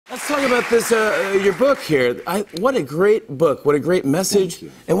let's talk about this, your book here. What a great book. What a great message.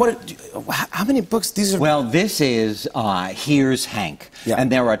 Thank you. And how many books? These are... Well, this is Here's Hank. Yeah.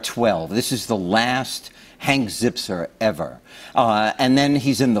 And there are 12. This is the last Hank Zipser ever. And then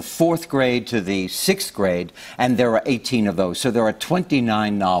he's in the 4th grade to the 6th grade, and there are 18 of those. So there are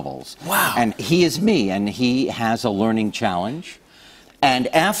 29 novels. Wow. And he is me, and he has a learning challenge. And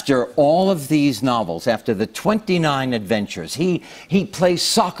after all of these novels, after the 29 adventures, he plays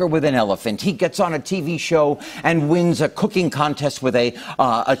soccer with an elephant. He gets on a TV show and wins a cooking contest with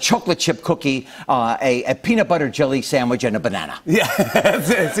a chocolate chip cookie, a peanut butter jelly sandwich, and a banana.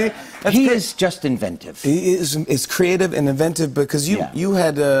 Yeah, see? He is just inventive. He is creative and inventive because you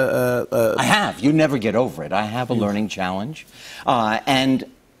had I have. You never get over it. I have a learning challenge. And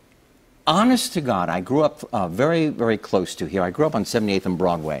honest to God, I grew up very, very close to here. I grew up on 78th and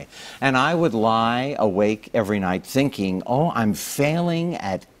Broadway. And I would lie awake every night thinking, oh, I'm failing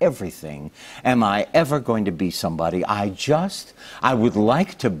at everything. Am I ever going to be somebody? I would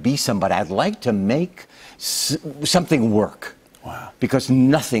like to be somebody. I'd like to make something work. Wow. Because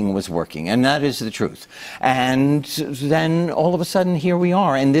nothing was working, and that is the truth. And then all of a sudden, here we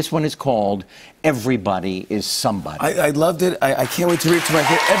are, and this one is called Everybody is Somebody. I loved it. I can't wait to read it to my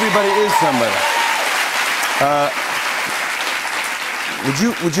kid. Everybody is somebody.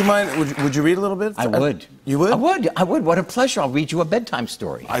 Would you mind? Would you read a little bit? I would. You would? I would. What a pleasure. I'll read you a bedtime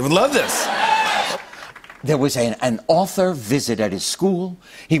story. I would love this. There was an author visit at his school.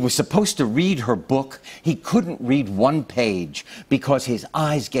 He was supposed to read her book. He couldn't read one page because his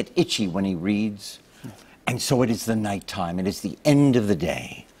eyes get itchy when he reads. And so it is the nighttime. It is the end of the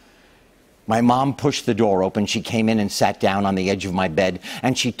day. My mom pushed the door open. She came in and sat down on the edge of my bed,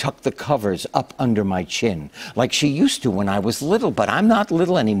 and she tucked the covers up under my chin, like she used to when I was little, but I'm not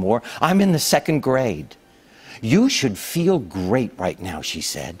little anymore. I'm in the 2nd grade. You should feel great right now, she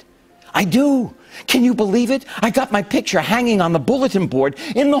said. I do. Can you believe it? I got my picture hanging on the bulletin board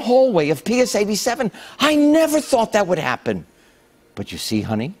in the hallway of PS 87. I never thought that would happen. But you see,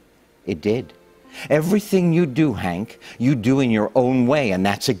 honey, it did. Everything you do, Hank, you do in your own way, and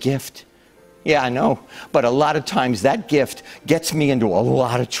that's a gift. Yeah, I know, but a lot of times that gift gets me into a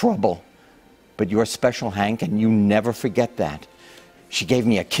lot of trouble. But you're special, Hank, and you never forget that. She gave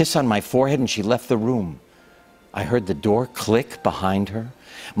me a kiss on my forehead, and she left the room. I heard the door click behind her.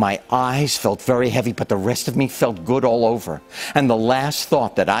 My eyes felt very heavy, but the rest of me felt good all over. And the last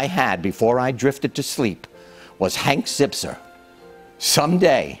thought that I had before I drifted to sleep was, Hank Zipser,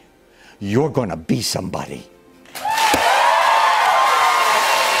 someday you're going to be somebody.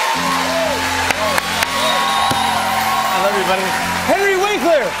 I love you, buddy. Henry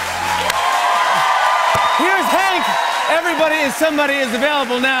Winkler! Here's Hank. Everybody is Somebody is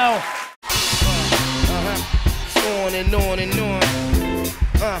available now. On and on and on.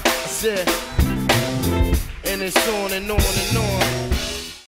 I said, and it's on and on and on.